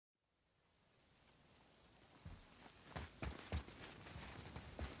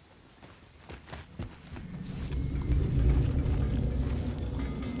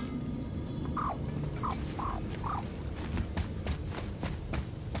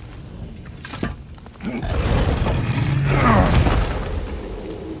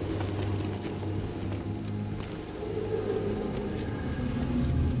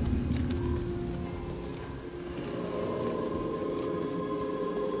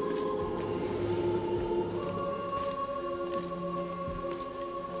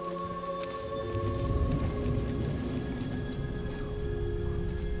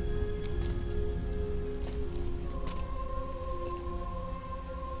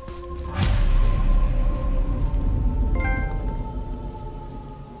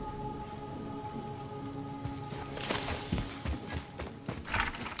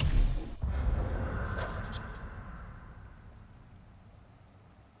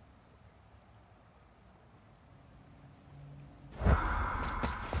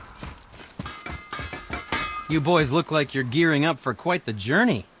You boys look like you're gearing up for quite the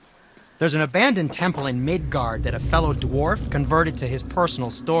journey. There's an abandoned temple in Midgard that a fellow dwarf converted to his personal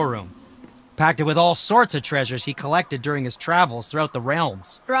storeroom. Packed it with all sorts of treasures he collected during his travels throughout the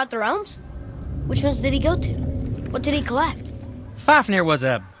realms. Throughout the realms? Which ones did he go to? What did he collect? Fafnir was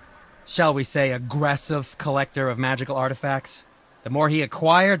a, shall we say, aggressive collector of magical artifacts. The more he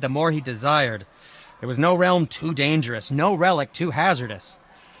acquired, the more he desired. There was no realm too dangerous, no relic too hazardous.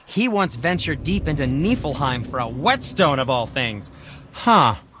 He once ventured deep into Niflheim for a whetstone of all things.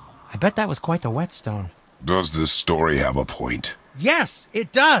 Huh. I bet that was quite the whetstone. Does this story have a point? Yes,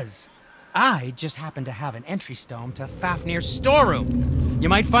 it does. I just happen to have an entry stone to Fafnir's storeroom. You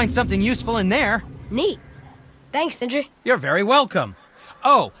might find something useful in there. Neat. Thanks, Sindri. You're very welcome.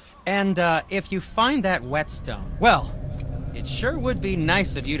 Oh, and if you find that whetstone, well, it sure would be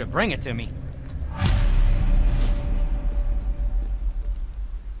nice of you to bring it to me.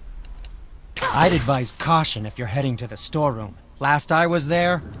 I'd advise caution if you're heading to the storeroom. Last I was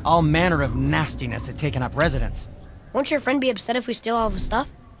there, all manner of nastiness had taken up residence. Won't your friend be upset if we steal all of his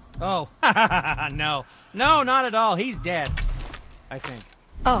stuff? Oh, no. No, not at all. He's dead. I think.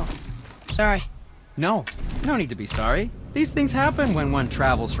 Oh, sorry. No, no need to be sorry. These things happen when one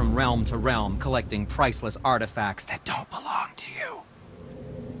travels from realm to realm, collecting priceless artifacts that don't belong to you.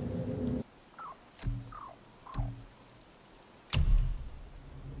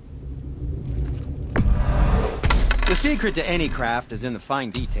 The secret to any craft is in the fine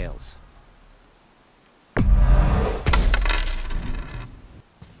details.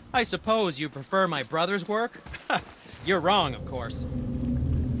 I suppose you prefer my brother's work? You're wrong, of course.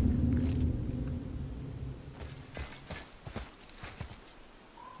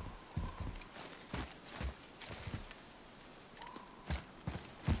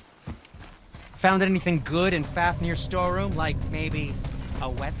 Found anything good in Fafnir's storeroom? Like maybe a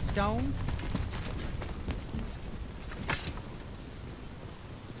whetstone?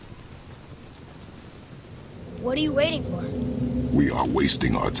 What are you waiting for? We are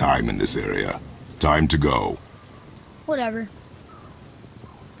wasting our time in this area. Time to go. Whatever.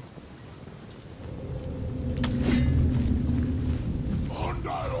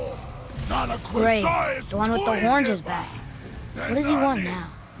 Great. The one with the horns is back. What does he want now?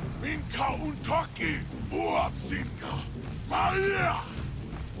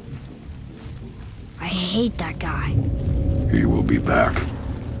 I hate that guy. He will be back.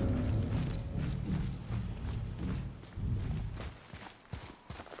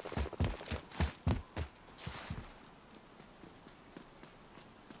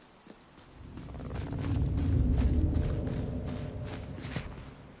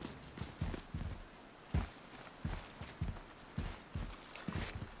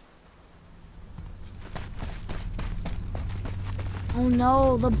 Oh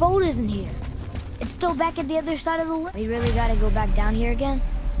no, the boat isn't here. It's still back at the other side of the lake. We really gotta go back down here again?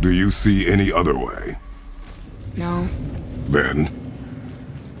 Do you see any other way? No. Then?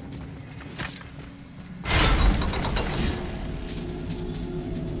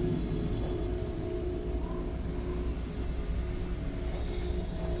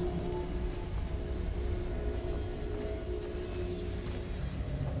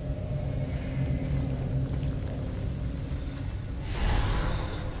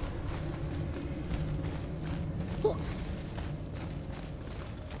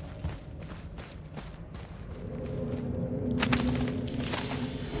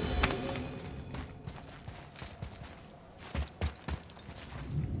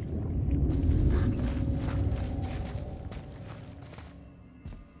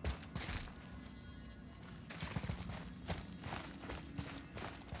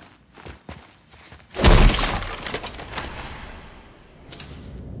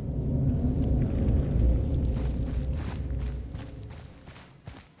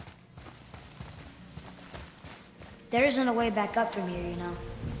 There isn't a way back up from here, you know.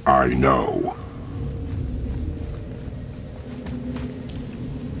 I know.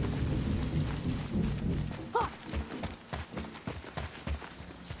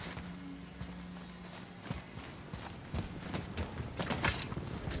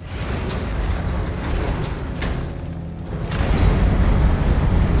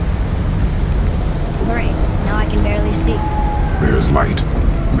 Great. Now I can barely see. There's light.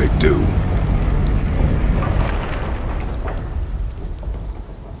 Make do.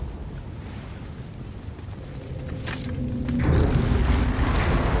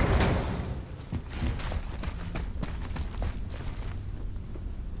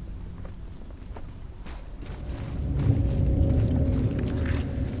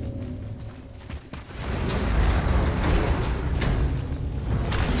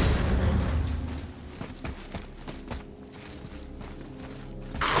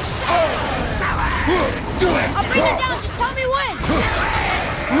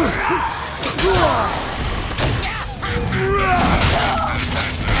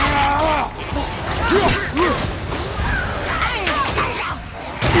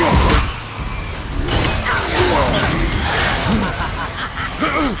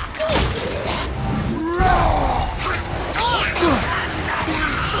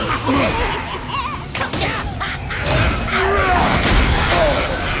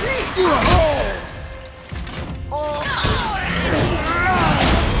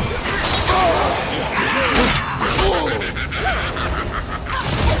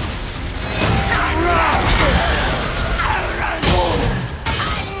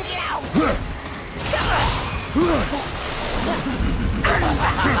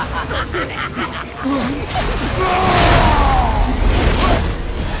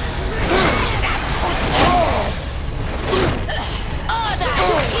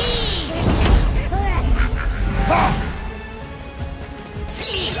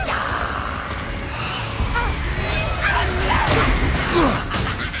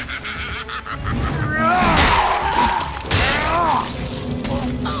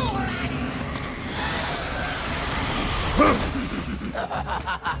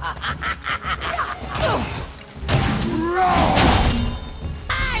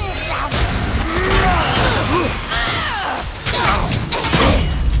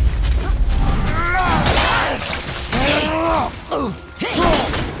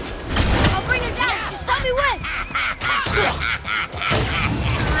 I'll bring it down. Just tell me when.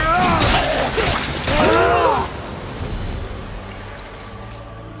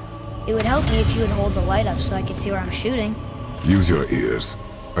 It would help me if you would hold the light up so I could see where I'm shooting. Use your ears.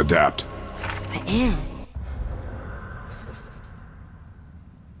 Adapt. I am.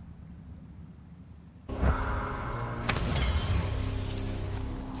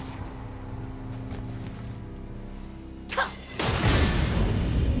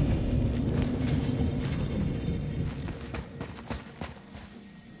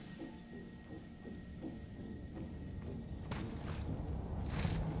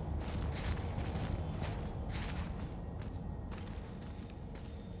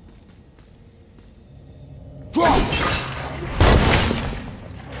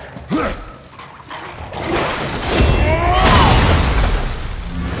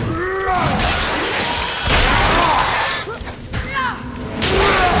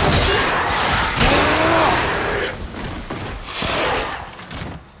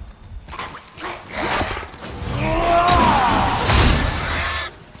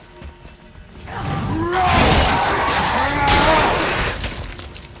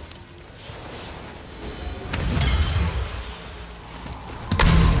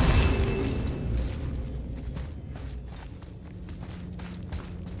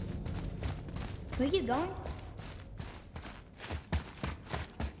 Can we keep going?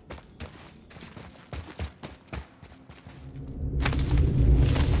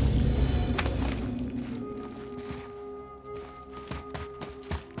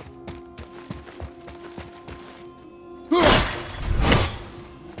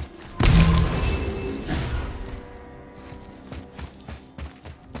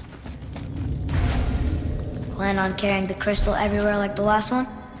 Plan on carrying the crystal everywhere like the last one?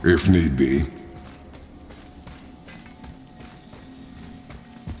 If need be.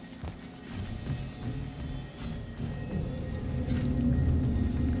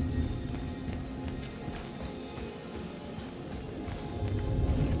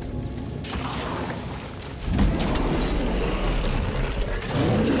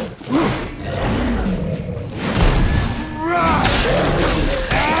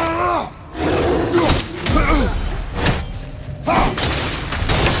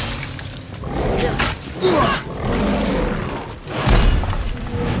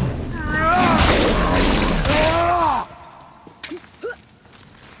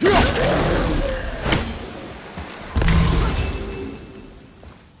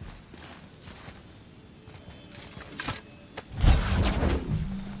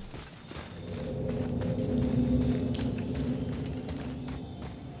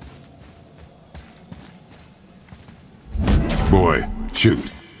 Boy,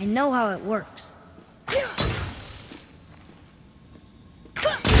 shoot. I know how it works.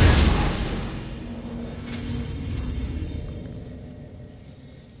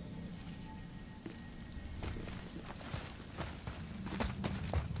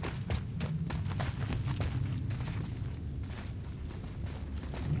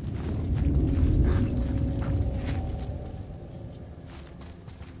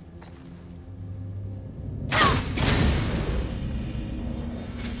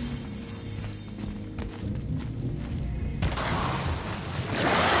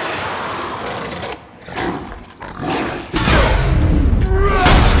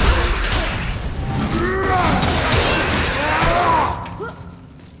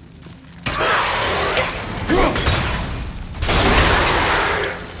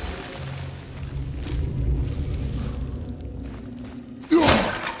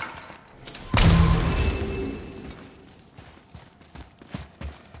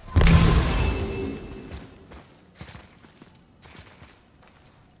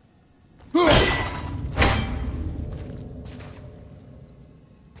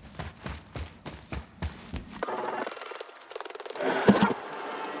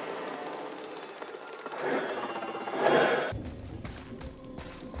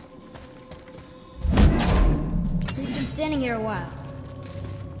 standing here a while.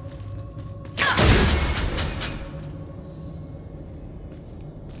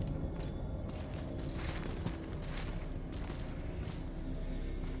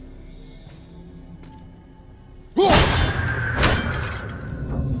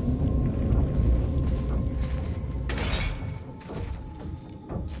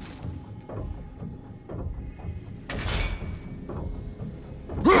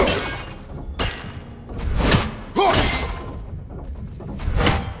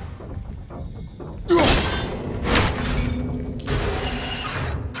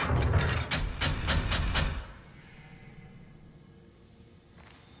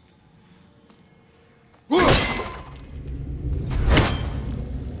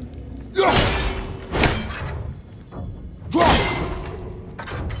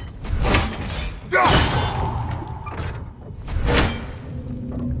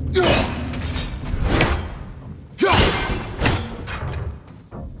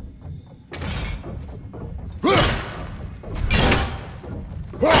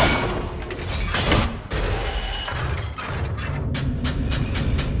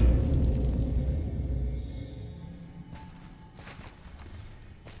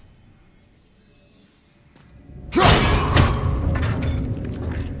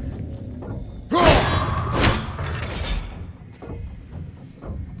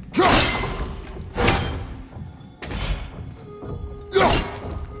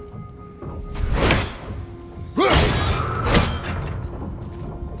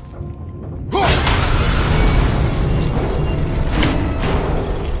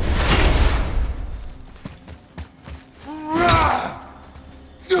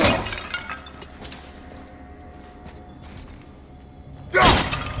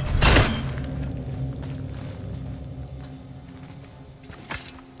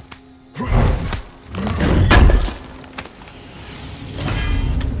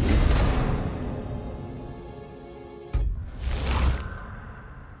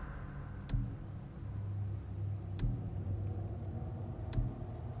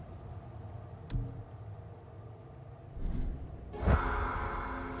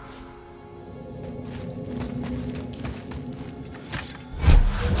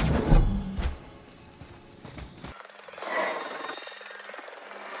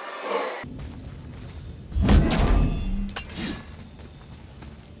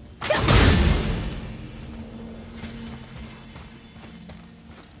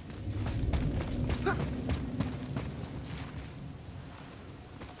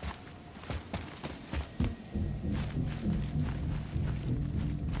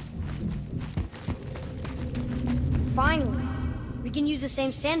 Finally, we can use the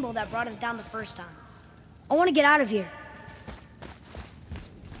same sand bowl that brought us down the first time. I want to get out of here.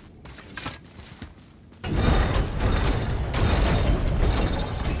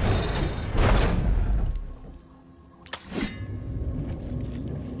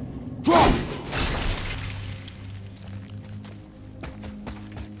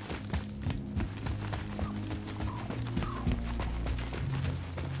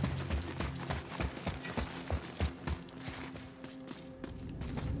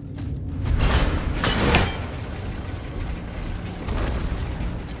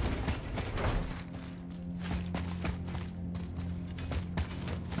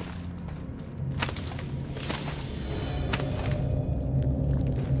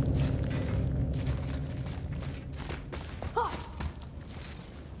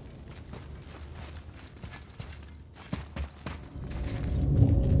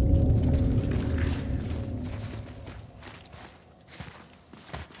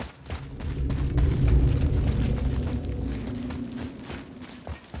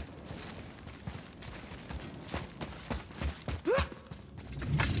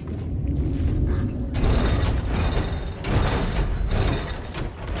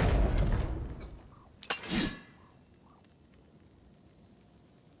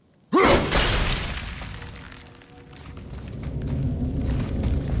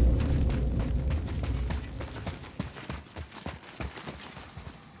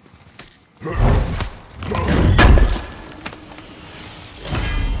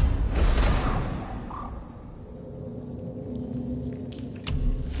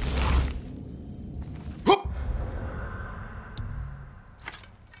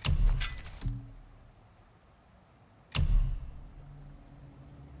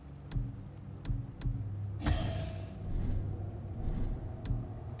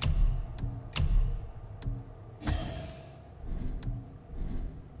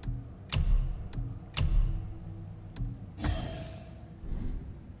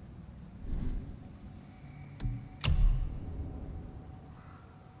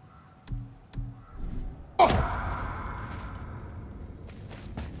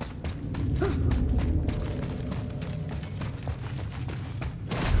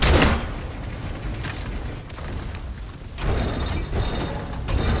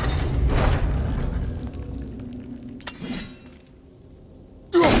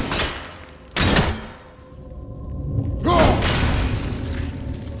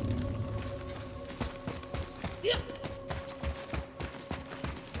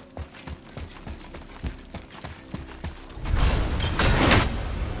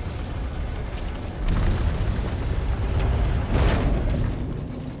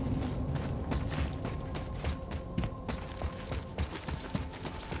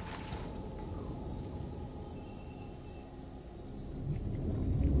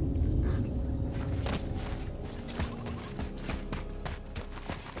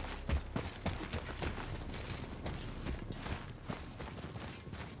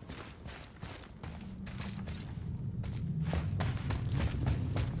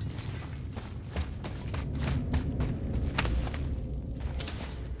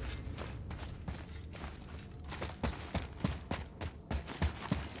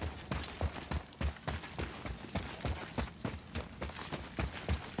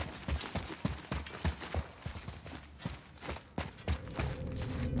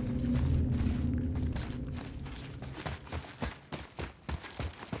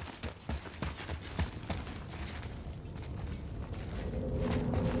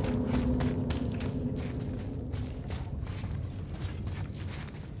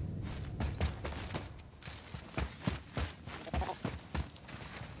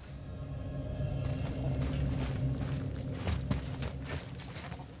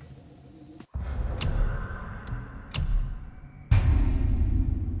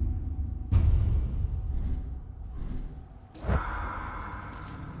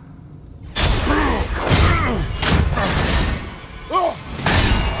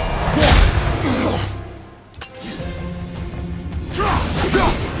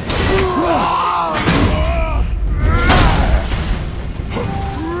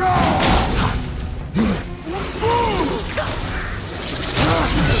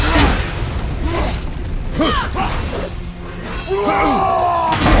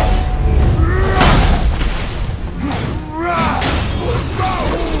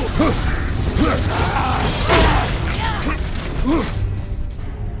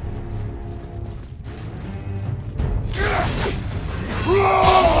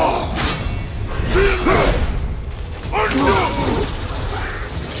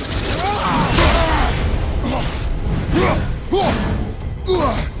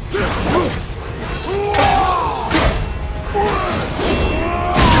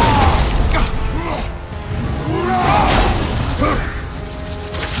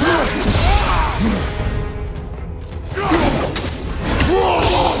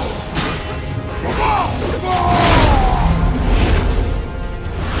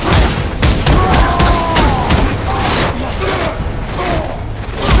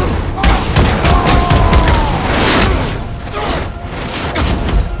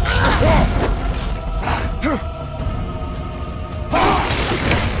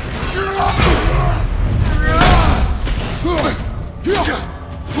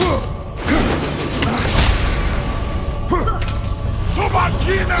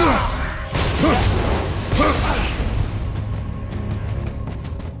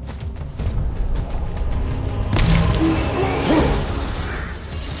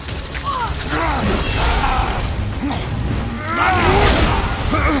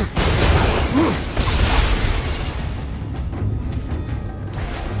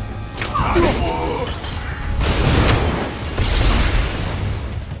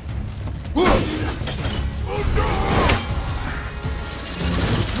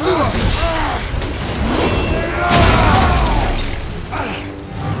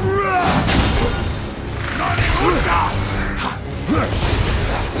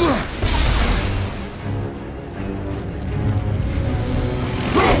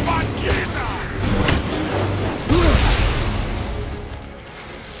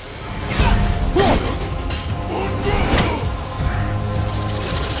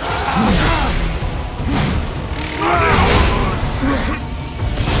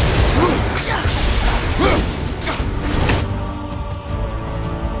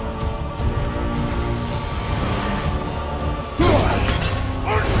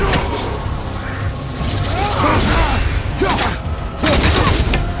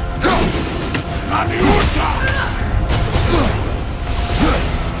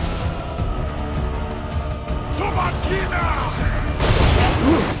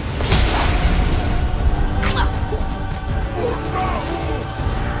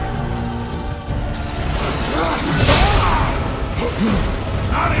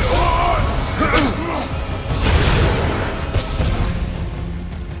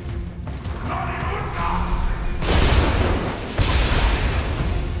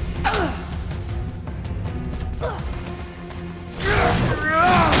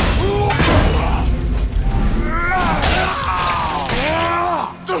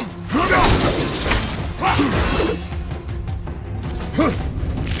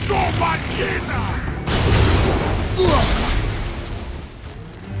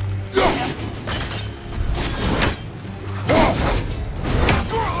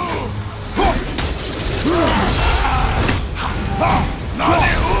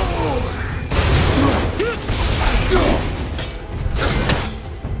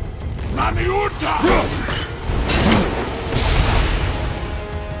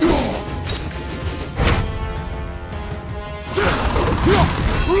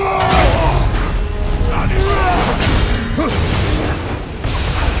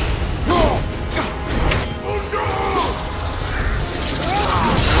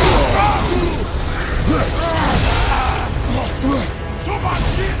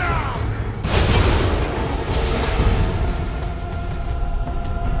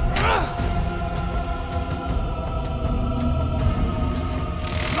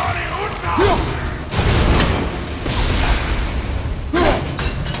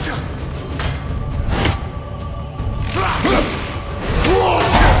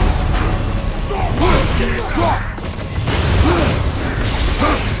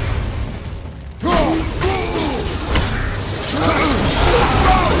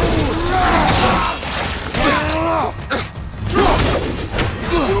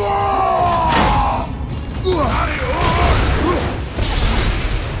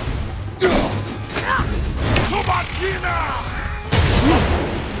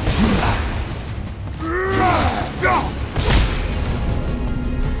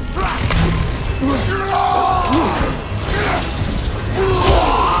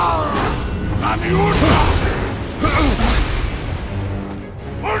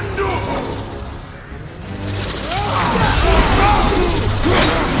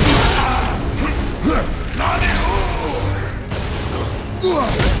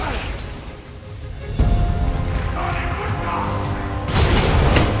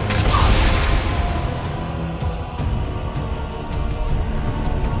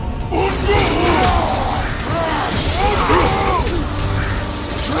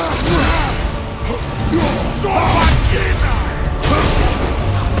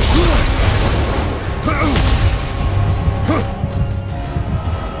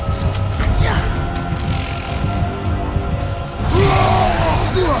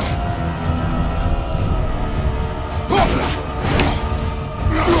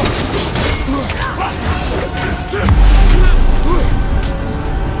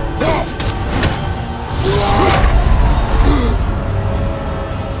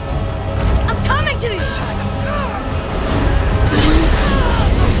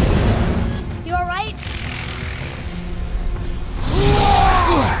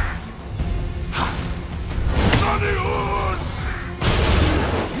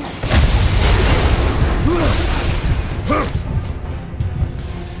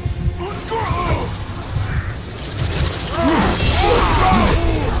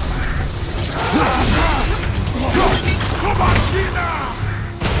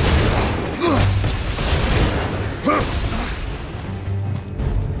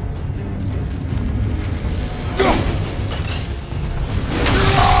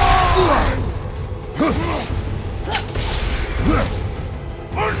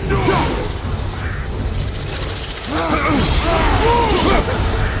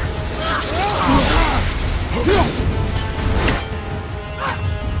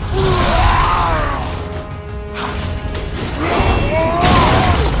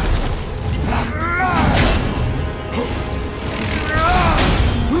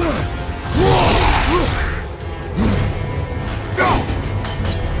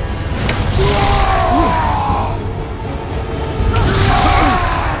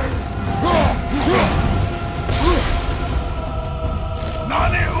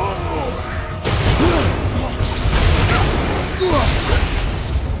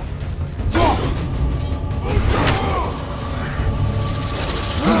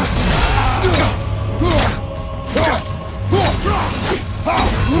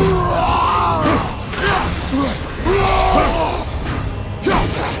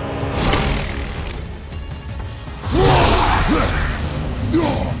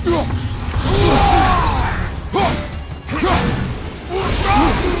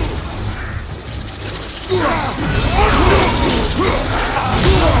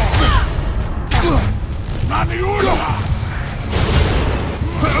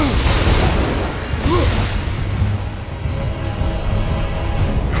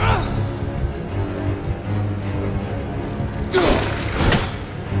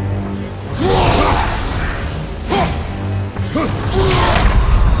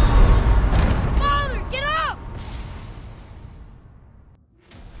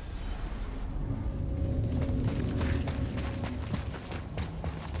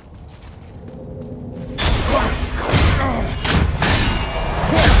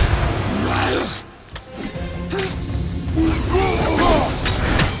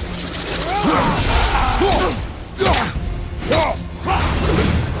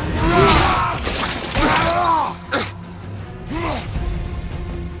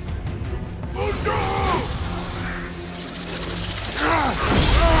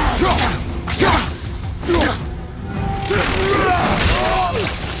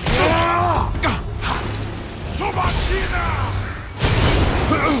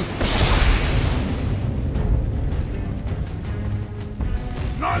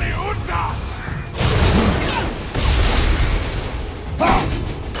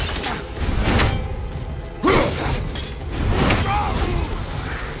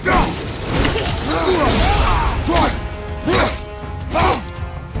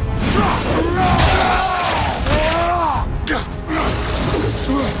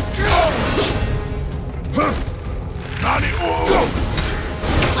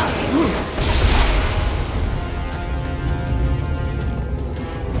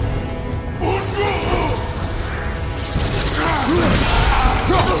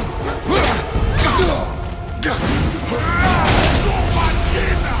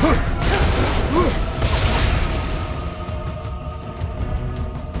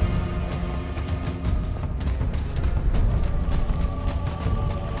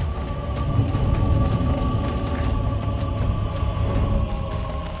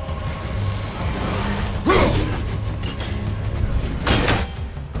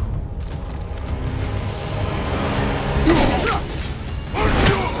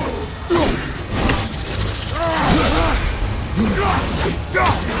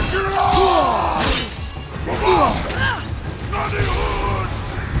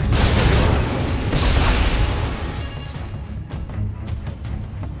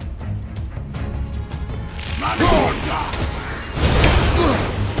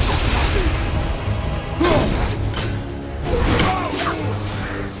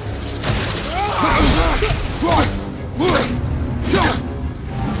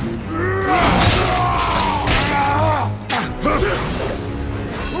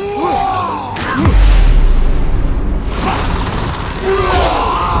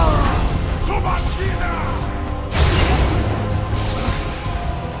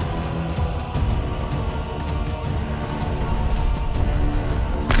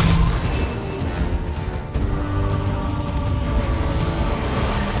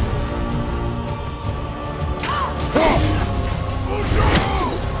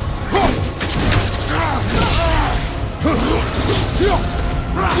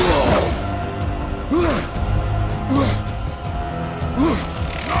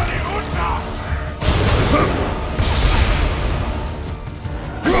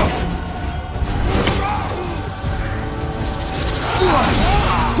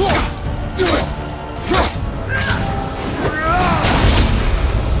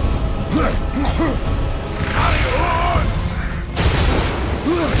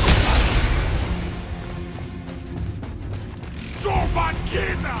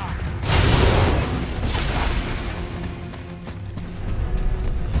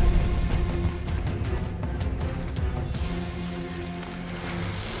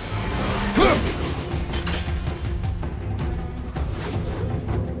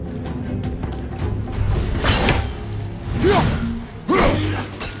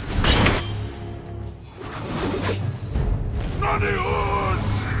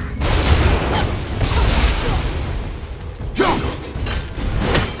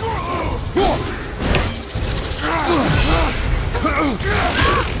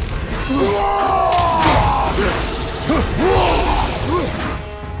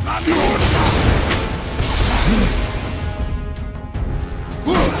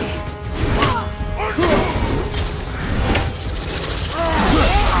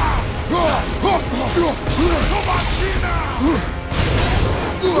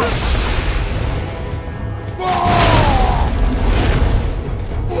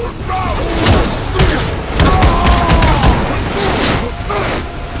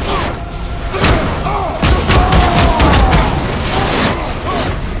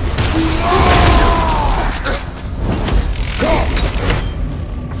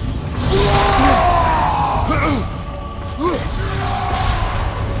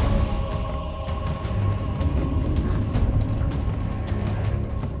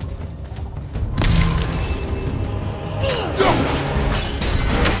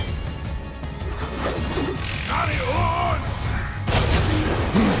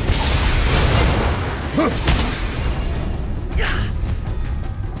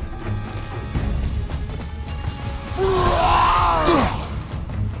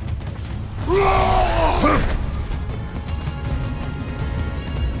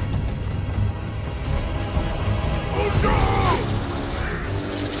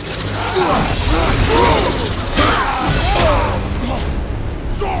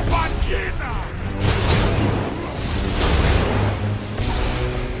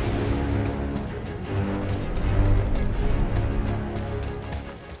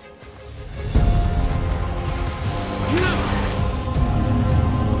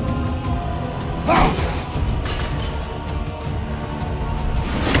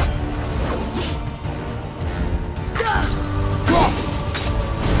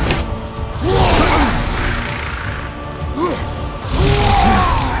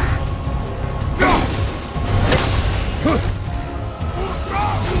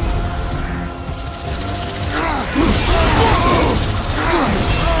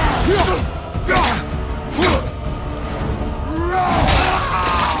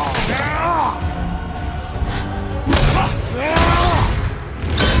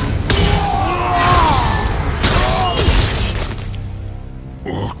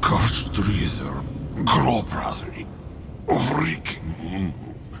 strider, gråbröder, vriking,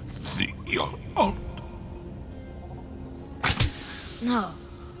 the No,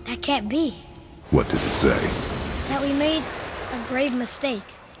 that can't be. What did it say? That we made a grave mistake.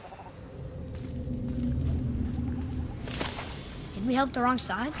 Did we help the wrong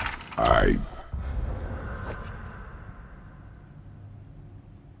side?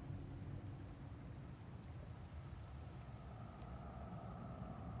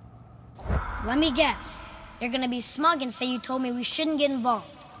 Let me guess. You're gonna be smug and say you told me we shouldn't get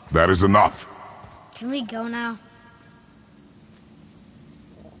involved. That is enough. Can we go now?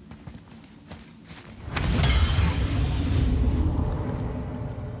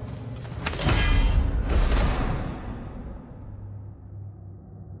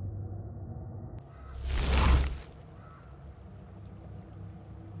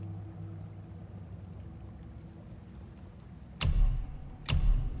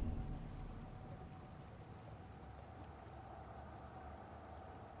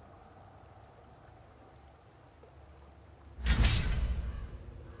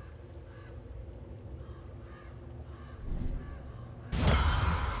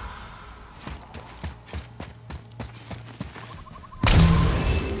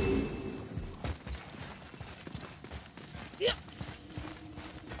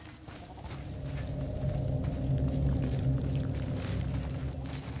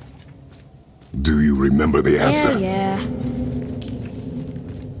 Do you remember the answer? Yeah.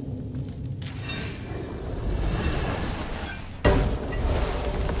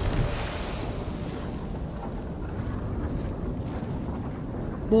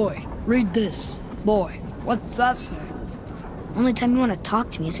 Boy, read this. Boy, what's that say? Only time you want to talk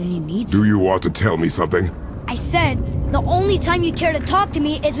to me is when you need Do to. you want to tell me something? I said, the only time you care to talk to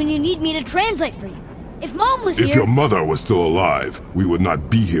me is when you need me to translate for you. If Mom was If here... your mother was still alive, we would not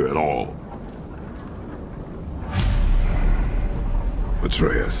be here at all.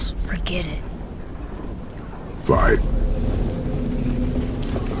 Atreus. Forget it. Fine.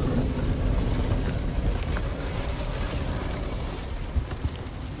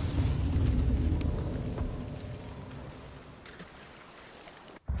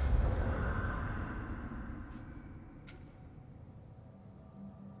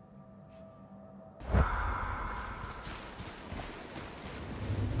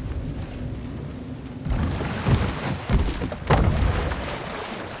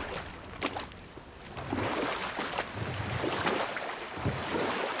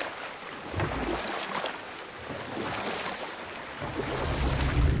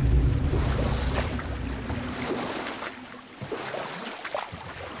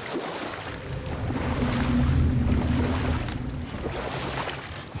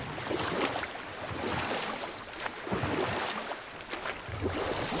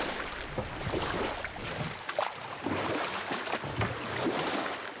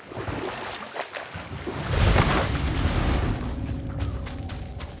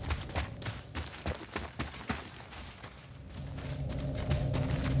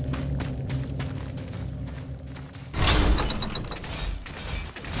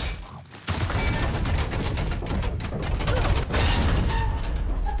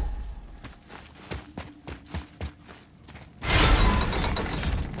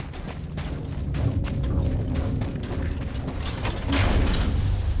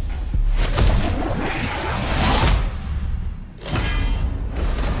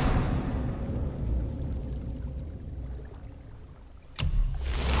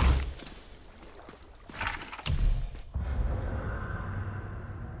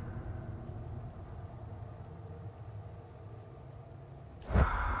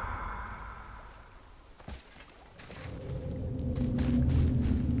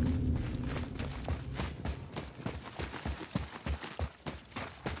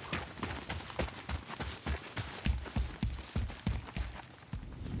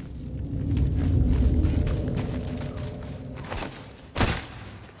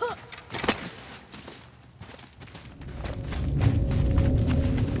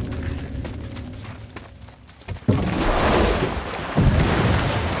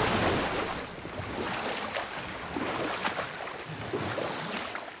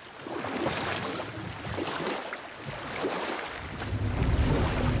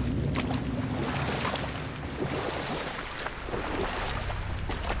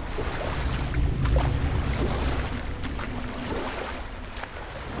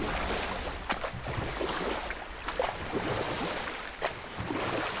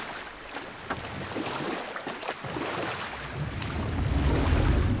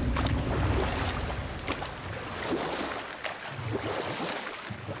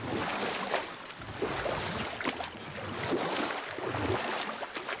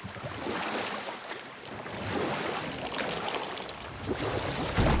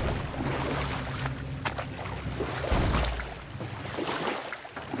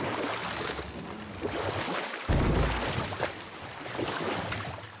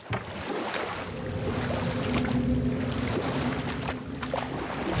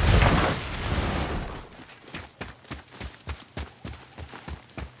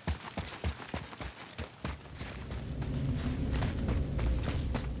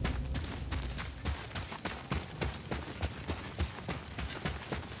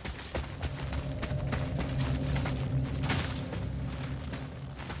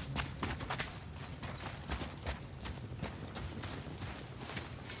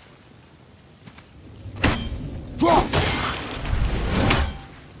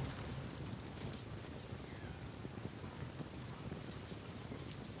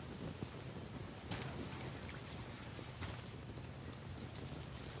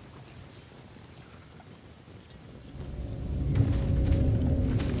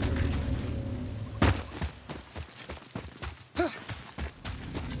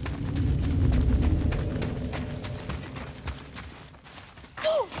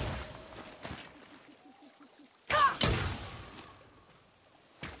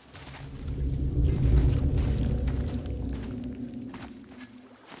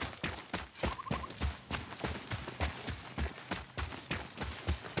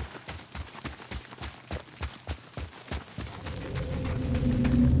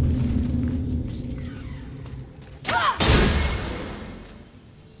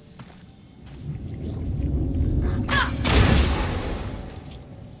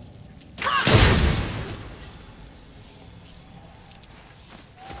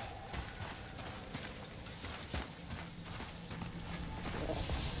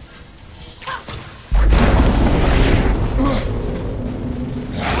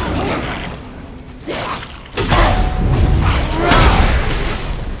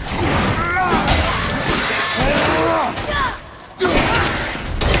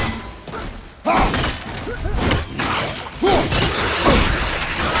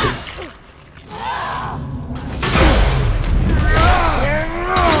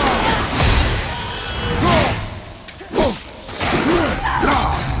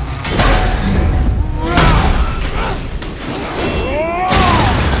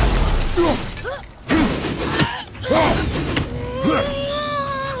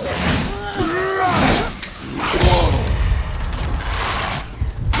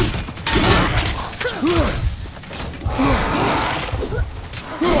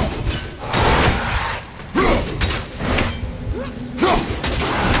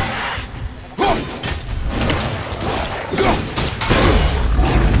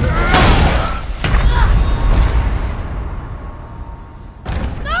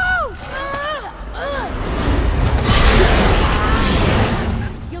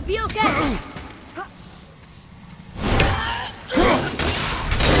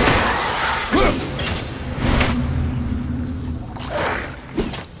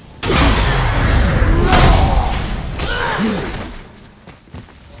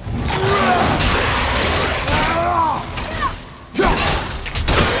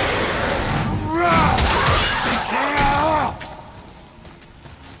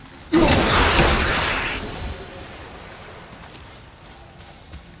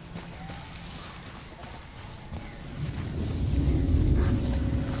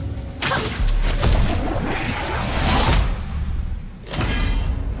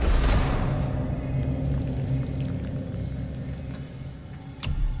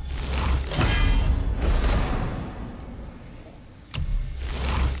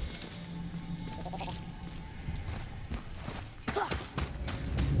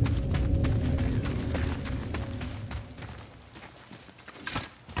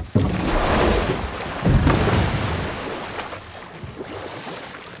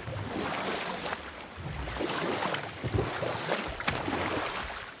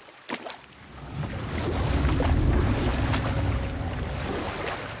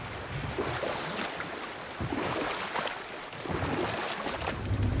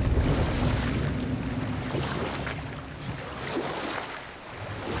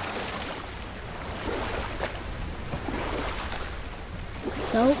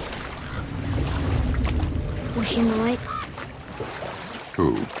 So? Was she in the light?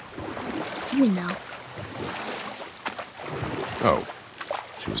 Who? You know. Oh,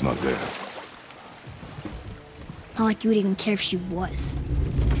 she was not there. Not like you would even care if she was.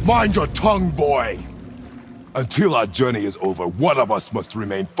 Mind your tongue, boy! Until our journey is over, one of us must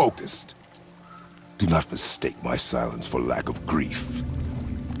remain focused. Do not mistake my silence for lack of grief.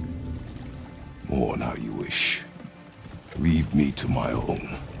 Mourn how you wish. Leave me to my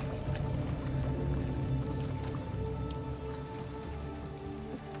own.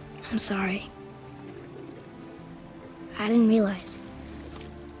 I'm sorry. I didn't realize.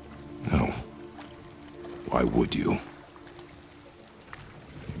 No. Why would you? You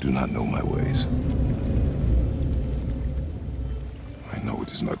do not know my ways. I know it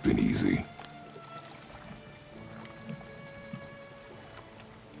has not been easy.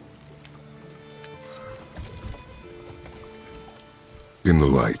 In the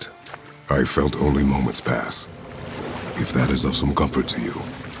light, I felt only moments pass. If that is of some comfort to you.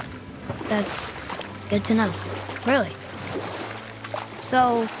 That's good to know. Really.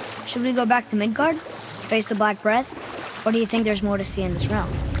 So, should we go back to Midgard? Face the Black Breath? Or do you think there's more to see in this realm?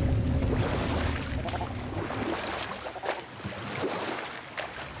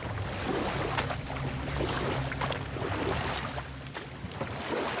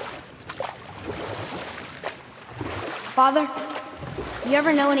 Father, you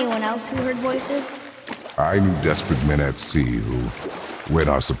ever know anyone else who heard voices? I knew desperate men at sea who, when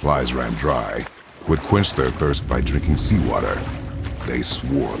our supplies ran dry, would quench their thirst by drinking seawater. They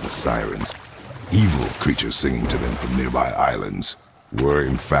swore the sirens, evil creatures singing to them from nearby islands, were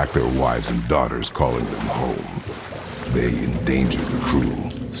in fact their wives and daughters calling them home. They endangered the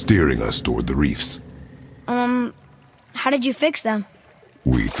crew, steering us toward the reefs. How did you fix them?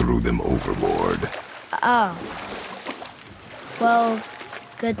 We threw them overboard. Oh. Well,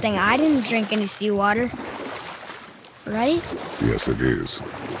 good thing I didn't drink any seawater. Right? Yes, it is.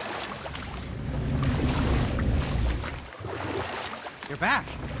 You're back.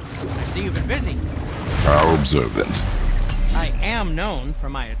 I see you've been busy. How observant. I am known for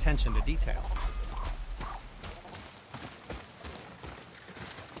my attention to detail.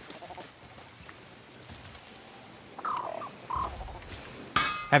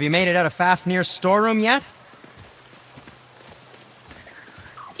 Have you made it out of Fafnir's storeroom yet?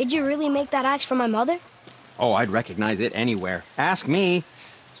 Did you really make that axe for my mother? Oh, I'd recognize it anywhere. Ask me.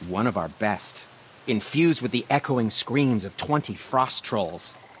 It's one of our best. Infused with the echoing screams of 20 frost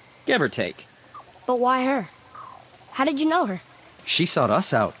trolls. Give or take. But why her? How did you know her? She sought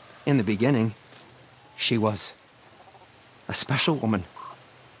us out in the beginning. She was a special woman.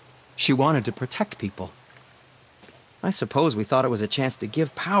 She wanted to protect people. I suppose we thought it was a chance to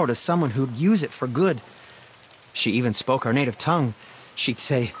give power to someone who'd use it for good. She even spoke our native tongue. She'd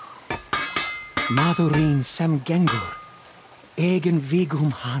say, Madurin sem Gengur, egen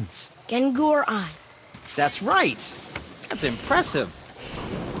vigum Hans. Gengur I. That's right. That's impressive.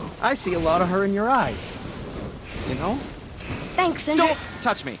 I see a lot of her in your eyes. You know? Thanks, Sindri. Don't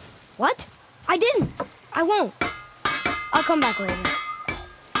touch me. What? I didn't. I won't. I'll come back later.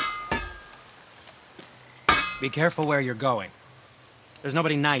 Be careful where you're going. There's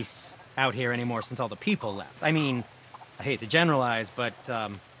nobody nice out here anymore since all the people left. I mean, I hate to generalize, but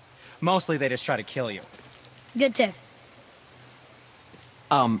mostly they just try to kill you. Good tip.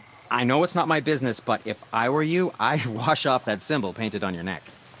 I know it's not my business, but if I were you, I'd wash off that symbol painted on your neck.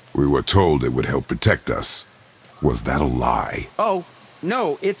 We were told it would help protect us. Was that a lie? Oh,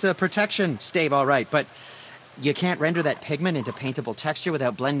 no, it's a protection stave, all right, but you can't render that pigment into paintable texture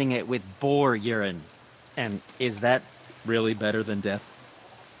without blending it with boar urine. And is that really better than death?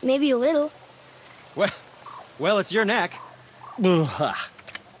 Maybe a little. Well, it's your neck. Ugh.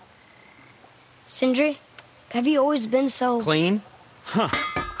 Sindri, have you always been so... Clean? Huh.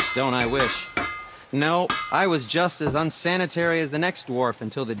 Don't I wish. No, I was just as unsanitary as the next dwarf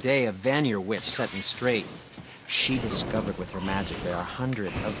until the day a Vanir witch set me straight. She discovered with her magic there are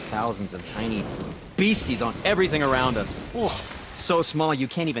hundreds of thousands of tiny beasties on everything around us. Ugh, so small you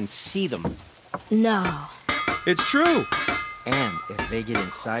can't even see them. No. It's true. And if they get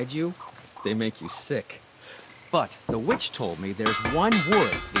inside you, they make you sick. But the witch told me there's one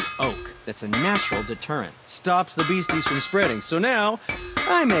wood, the oak, that's a natural deterrent. Stops the beasties from spreading. So now,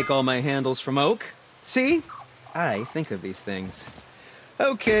 I make all my handles from oak. See? I think of these things.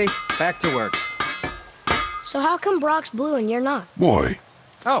 Okay, back to work. So how come Brock's blue and you're not? Boy.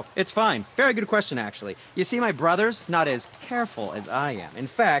 Oh, it's fine. Very good question, actually. You see, my brother's not as careful as I am. In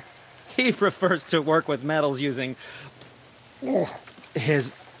fact, he prefers to work with metals using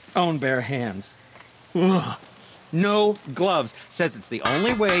his own bare hands. Ugh. No gloves. Says it's the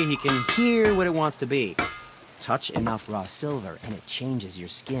only way he can hear what it wants to be. Touch enough raw silver and it changes your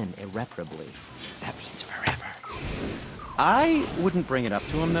skin irreparably. That means forever. I wouldn't bring it up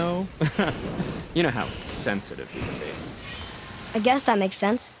to him, though. You know how sensitive he can be. I guess that makes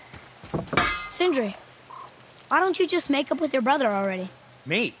sense. Sindri, why don't you just make up with your brother already?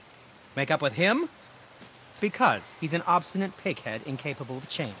 Me? Make up with him? Because he's an obstinate pighead incapable of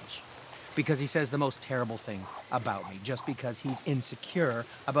change. Because he says the most terrible things about me, just because he's insecure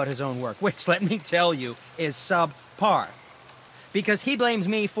about his own work, which, let me tell you, is subpar. Because he blames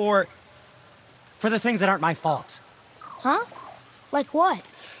me for the things that aren't my fault. Huh? Like what?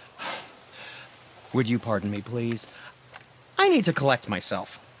 Would you pardon me, please? I need to collect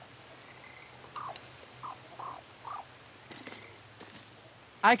myself.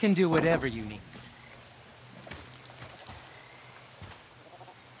 I can do whatever you need.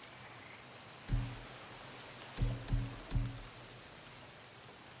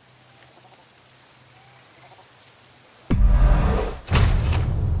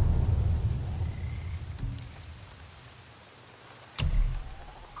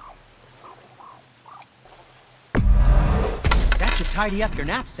 That should tidy up your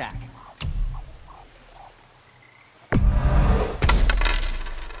knapsack.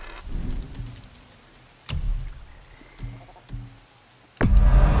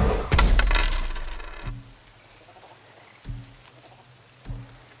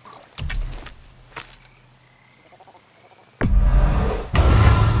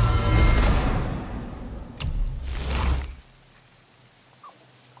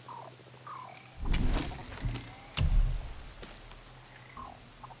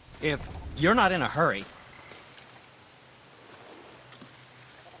 If you're not in a hurry.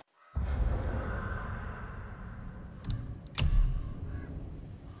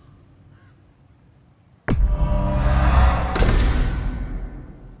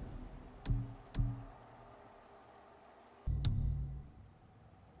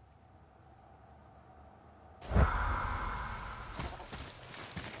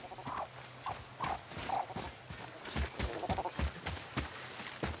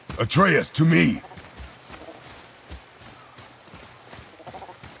 Atreus, to me!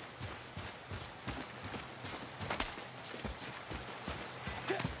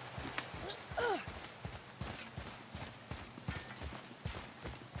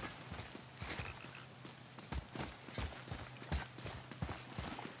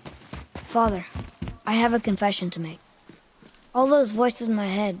 Father, I have a confession to make. All those voices in my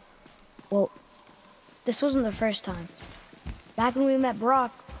head, well, this wasn't the first time. Back when we met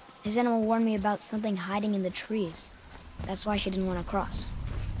Brock, his animal warned me about something hiding in the trees. That's why she didn't want to cross.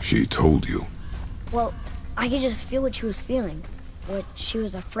 She told you. Well, I could just feel what she was feeling, what she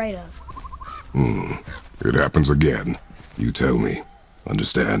was afraid of. It happens again. You tell me.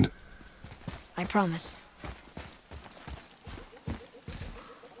 Understand? I promise.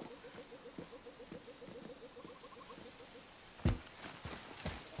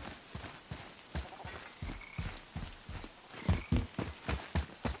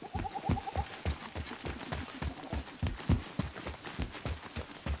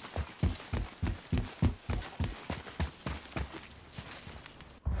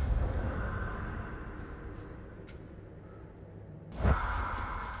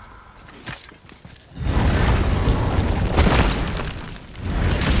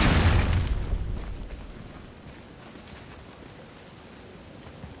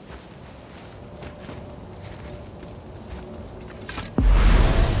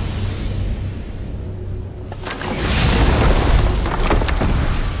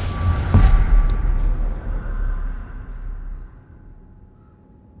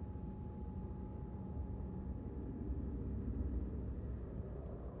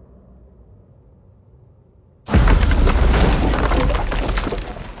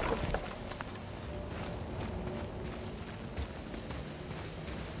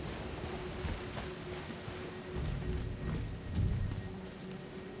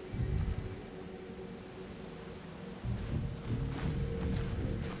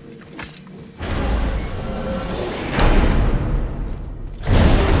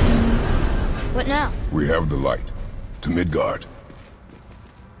 What now? We have the light. To Midgard.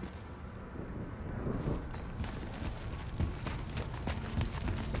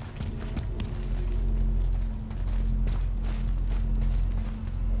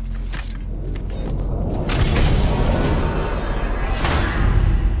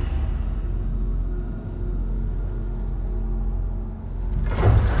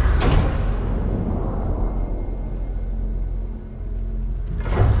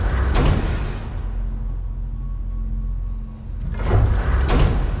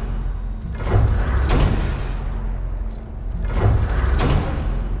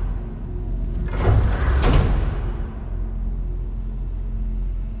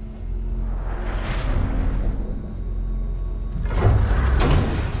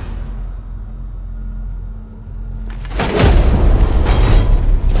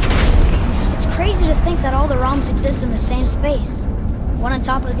 that all the ROMs exist in the same space, one on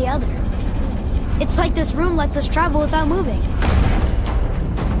top of the other. It's like this room lets us travel without moving.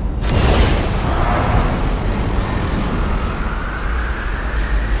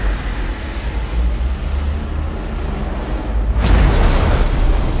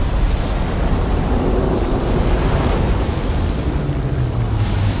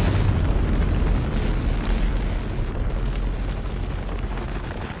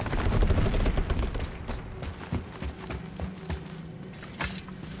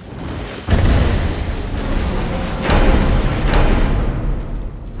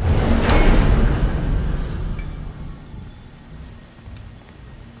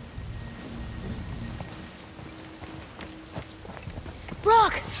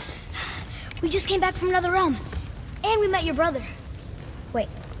 Brock! We just came back from another realm. And we met your brother. Wait,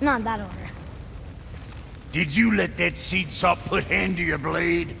 not in that order. Did you let that seed sop put hand to your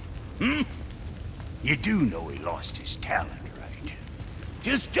blade? Hmm? You do know he lost his talent, right?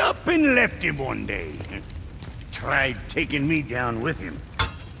 Just up and left him one day. Tried taking me down with him.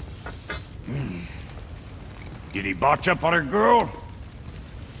 Did he botch up on a girl?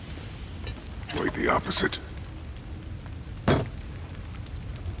 Quite the opposite.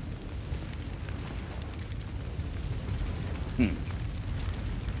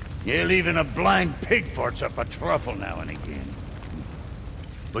 Yeah, even a blind pig farts up a truffle now and again.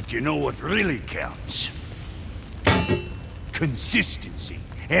 But you know what really counts? Consistency.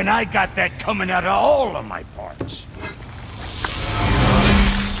 And I got that coming out of all of my parts.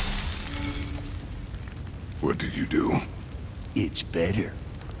 What did you do? It's better.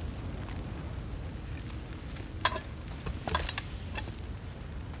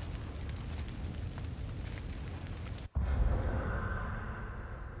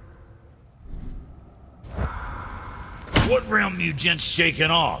 What realm you gents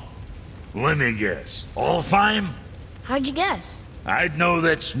shaking off? Let me guess. Alfheim? How'd you guess? I'd know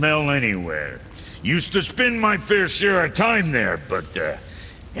that smell anywhere. Used to spend my fair share of time there, but I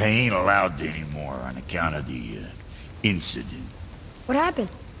ain't allowed to anymore on account of the incident. What happened?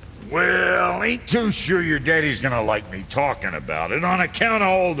 Well, ain't too sure your daddy's gonna like me talking about it on account of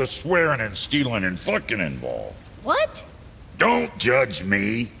all the swearing and stealing and fucking involved. What? Don't judge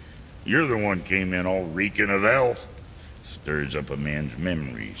me. You're the one came in all reeking of elf. Stirs up a man's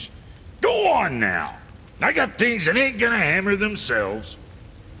memories. Go on now. I got things that ain't gonna hammer themselves.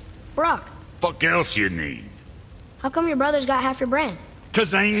 Brock, Fuck else you need? how come your brother's got half your brand?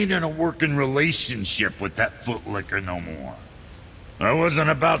 'Cause I ain't in a working relationship with that footlicker no more. I wasn't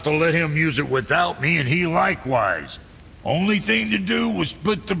about to let him use it without me, and he likewise. Only thing to do was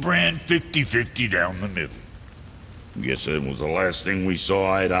split the brand 50-50 down the middle. Guess that was the last thing we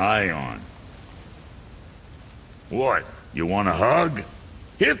saw eye to eye on. What? You want a hug?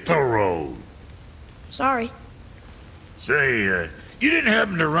 Hit the road. Sorry. Say, you didn't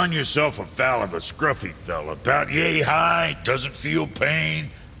happen to run yourself afoul of a scruffy fella, about yay high, doesn't feel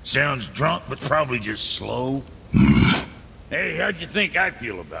pain, sounds drunk but probably just slow? Hey, how'd you think I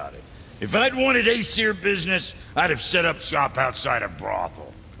feel about it? If I'd wanted Aesir business, I'd have set up shop outside a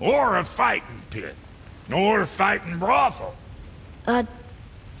brothel. Or a fighting pit. Or a fighting brothel. Did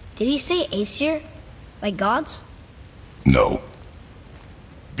he say Aesir? Like gods? No.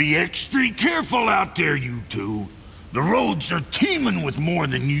 Be extra careful out there, you two. The roads are teeming with more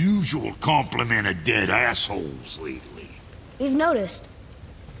than usual complement of dead assholes lately. We've noticed.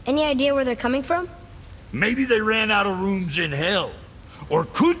 Any idea where they're coming from? Maybe they ran out of rooms in hell. Or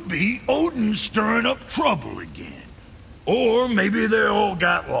could be Odin stirring up trouble again. Or maybe they all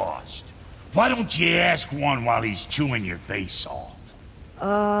got lost. Why don't you ask one while he's chewing your face off?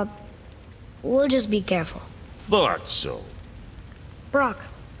 We'll just be careful. Thought so. Brock,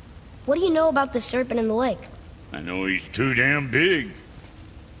 what do you know about the serpent in the lake? I know he's too damn big.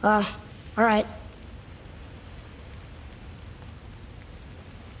 Alright.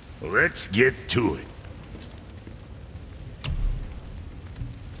 Let's get to it.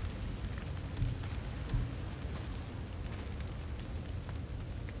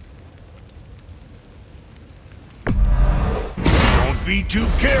 Don't be too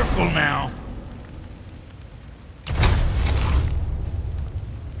careful now.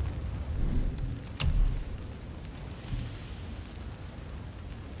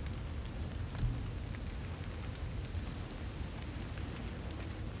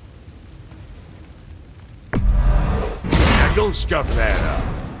 Go scuff that up.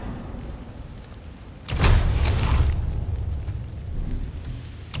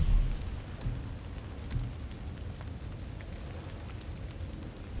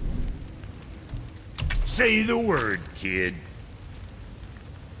 Say the word, kid.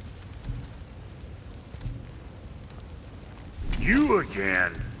 You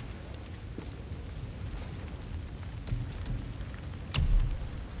again.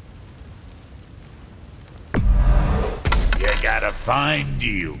 You got a fine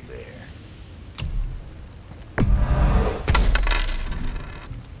deal there.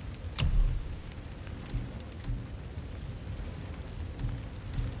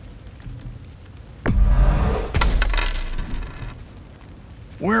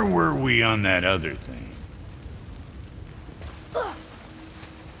 Where were we on that other thing?